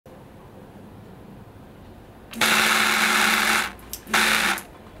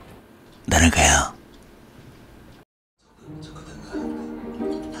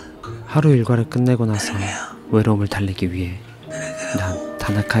하루 일과를 끝내고 나서 외로움을 달래기 위해 난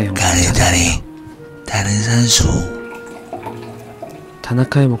다나카의 영상을 찾았다. 다른 산소.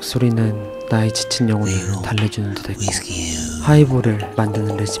 다나카의 목소리는 나의 지친 영혼을 달래주는 듯 했고 하이볼을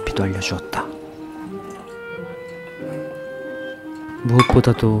만드는 레시피도 알려주었다.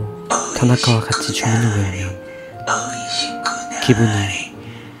 무엇보다도 다나카와 같이 주문을 외우면 기분이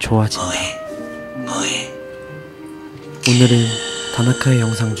좋아진다. 오늘은 다나카의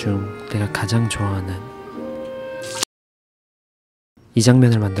영상 중 내가 가장 좋아하는 이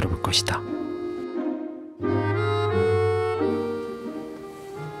장면을 만들어 볼 것이다.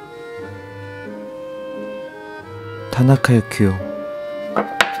 다나카 유키오.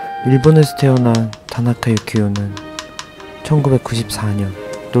 일본에서 태어난 다나카 유키오는 1994년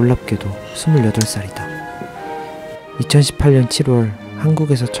놀랍게도 28살이다. 2018년 7월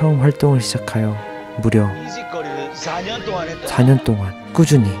한국에서 처음 활동을 시작하여 무려 4년 동안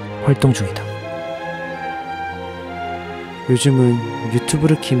꾸준히 활동 중이다. 요즘은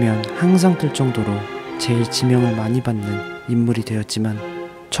유튜브를 키면 항상 뜰 정도로 제일 지명을 많이 받는 인물이 되었지만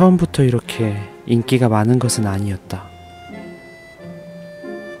처음부터 이렇게 인기가 많은 것은 아니었다.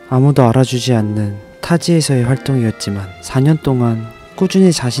 아무도 알아주지 않는 타지에서의 활동이었지만 4년 동안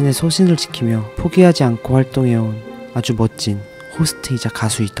꾸준히 자신의 소신을 지키며 포기하지 않고 활동해온 아주 멋진 호스트이자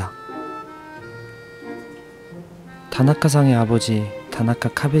가수이다. 다나카상의 아버지 다나카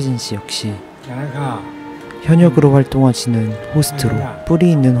카베진 씨 역시 현역으로 활동하시는 호스트로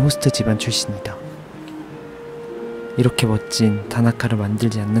뿌리 있는 호스트 집안 출신이다. 이렇게 멋진 다나카를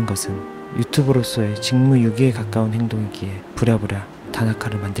만들지 않는 것은 유튜버로서의 직무유기에 가까운 행동이기에 부랴부랴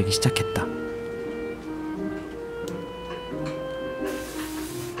다나카를 만들기 시작했다.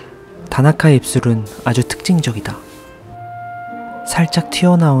 다나카의 입술은 아주 특징적이다. 살짝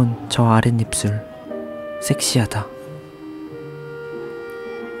튀어나온 저 아랫입술, 섹시하다.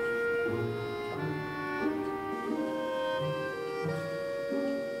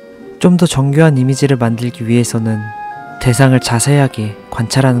 좀 더 정교한 이미지를 만들기 위해서는 대상을 자세하게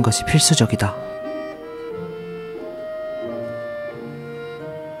관찰하는 것이 필수적이다.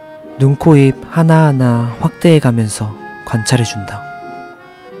 눈, 코, 입 하나하나 확대해 가면서 관찰해준다.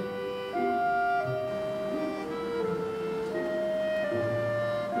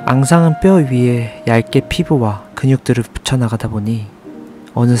 앙상한 뼈 위에 얇게 피부와 근육들을 붙여나가다 보니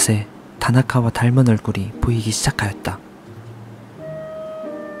어느새 다나카와 닮은 얼굴이 보이기 시작하였다.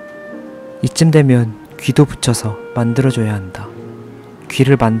 이쯤 되면 귀도 붙여서 만들어줘야 한다.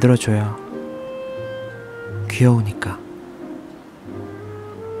 귀를 만들어줘야 귀여우니까.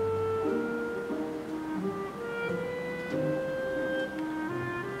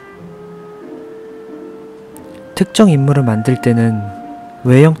 특정 인물을 만들 때는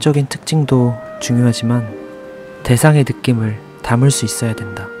외형적인 특징도 중요하지만 대상의 느낌을 담을 수 있어야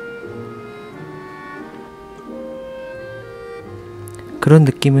된다. 그런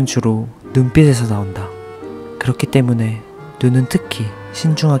느낌은 주로 눈빛에서 나온다. 그렇기 때문에 눈은 특히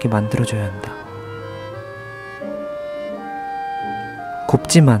신중하게 만들어줘야 한다.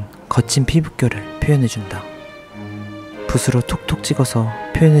 곱지만 거친 피부결을 표현해준다. 붓으로 톡톡 찍어서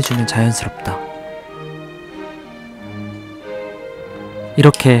표현해주면 자연스럽다.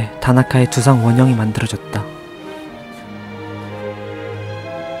 이렇게 다나카의 두상 원형이 만들어졌다.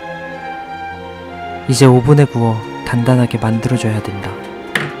 이제 오븐에 구워 단단하게 만들어줘야 된다.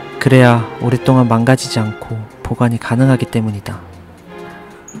 그래야 오랫동안 망가지지 않고 보관이 가능하기 때문이다.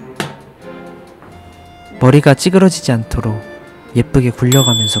 머리가 찌그러지지 않도록 예쁘게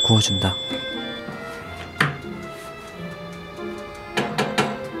굴려가면서 구워준다.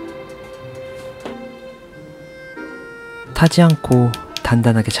 타지 않고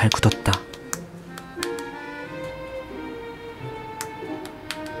단단하게 잘 굳었다.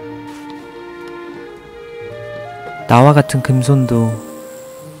 나와 같은 금손도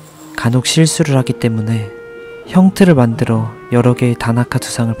간혹 실수를 하기 때문에 형틀을 만들어 여러 개의 다나카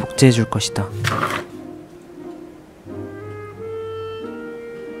두상을 복제해 줄 것이다.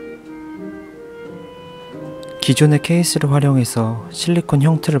 기존의 케이스를 활용해서 실리콘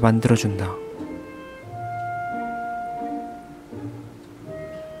형틀을 만들어 준다.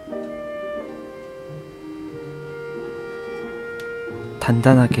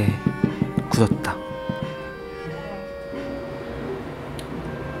 단단하게 굳었다.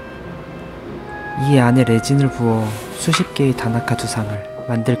 이 안에 레진을 부어 수십 개의 다나카 두상을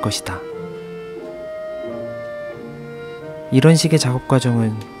만들 것이다. 이런 식의 작업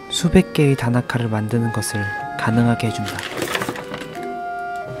과정은 수백 개의 다나카를 만드는 것을 가능하게 해준다.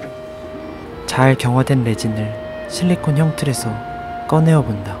 잘 경화된 레진을 실리콘 형틀에서 꺼내어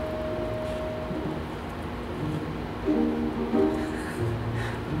본다.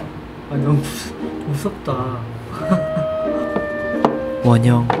 너무 무섭다.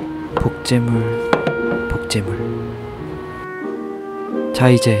 원형, 복제물, 복제물. 자,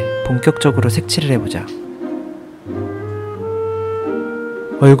 이제 본격적으로 색칠을 해보자.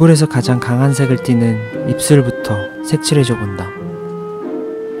 얼굴에서 가장 강한 색을 띠는 입술부터 색칠해줘 본다.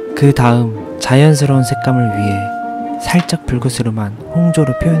 그 다음 자연스러운 색감을 위해 살짝 붉으스름한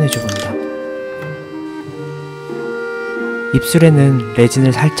홍조로 표현해줘 본다. 입술에는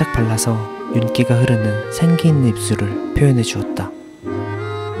레진을 살짝 발라서 윤기가 흐르는 생기 있는 입술을 표현해 주었다.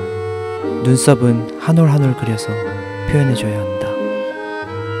 눈썹은 한 올 한 올 그려서 표현해 줘야 한다.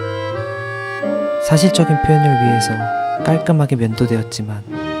 사실적인 표현을 위해서 깔끔하게 면도되었지만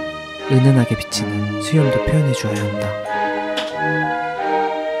은은하게 비치는 수염도 표현해 주어야 한다.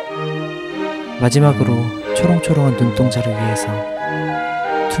 마지막으로 초롱초롱한 눈동자를 위해서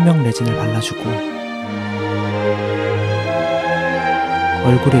투명 레진을 발라주고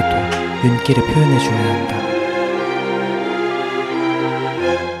얼굴에도 윤기를 표현해 주어야 한다.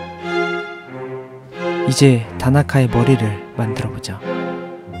 이제 다나카의 머리를 만들어 보자.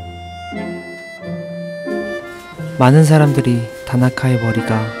 많은 사람들이 다나카의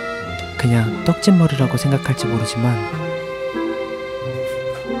머리가 그냥 떡진머리라고 생각할지 모르지만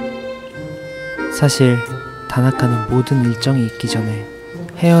사실 다나카는 모든 일정이 있기 전에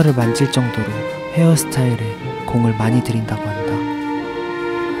헤어를 만질 정도로 헤어스타일에 공을 많이 들인다고 한다.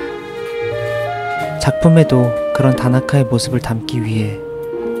 작품에도 그런 다나카의 모습을 담기 위해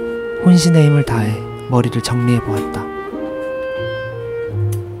혼신의 힘을 다해 머리를 정리해 보았다.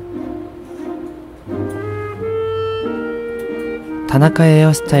 다나카의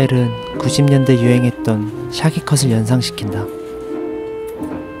헤어스타일은 90년대 유행했던 샤기컷을 연상시킨다.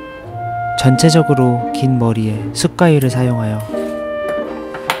 전체적으로 긴 머리에 숫가위를 사용하여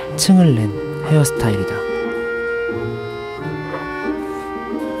층을 낸 헤어스타일이다.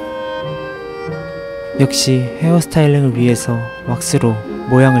 역시 헤어스타일링을 위해서 왁스로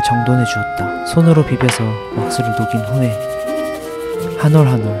모양을 정돈해 주었다. 손으로 비벼서 왁스를 녹인 후에 한 올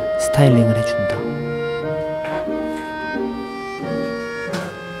한 올 스타일링을 해준다.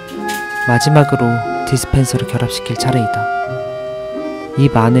 마지막으로 디스펜서를 결합시킬 차례이다.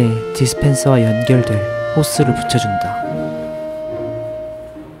 입 안에 디스펜서와 연결될 호스를 붙여준다.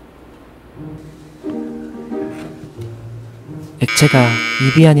 액체가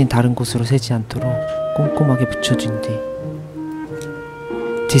입이 아닌 다른 곳으로 새지 않도록 꼼꼼하게 붙여준 뒤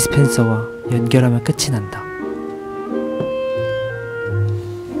디스펜서와 연결하면 끝이 난다.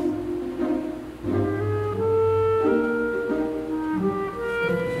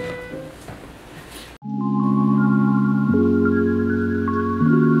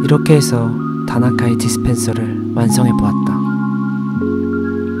 이렇게 해서 다나카의 디스펜서를 완성해 보았다.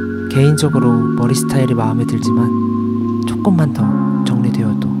 개인적으로 머리 스타일이 마음에 들지만 조금만 더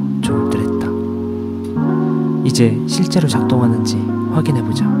정리되어도 좋을 듯 했다. 이제 실제로 작동하는지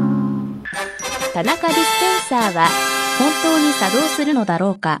확인해보자. 田中ディスペンサーは本当に作動するのだ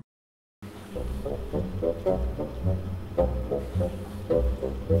ろうか。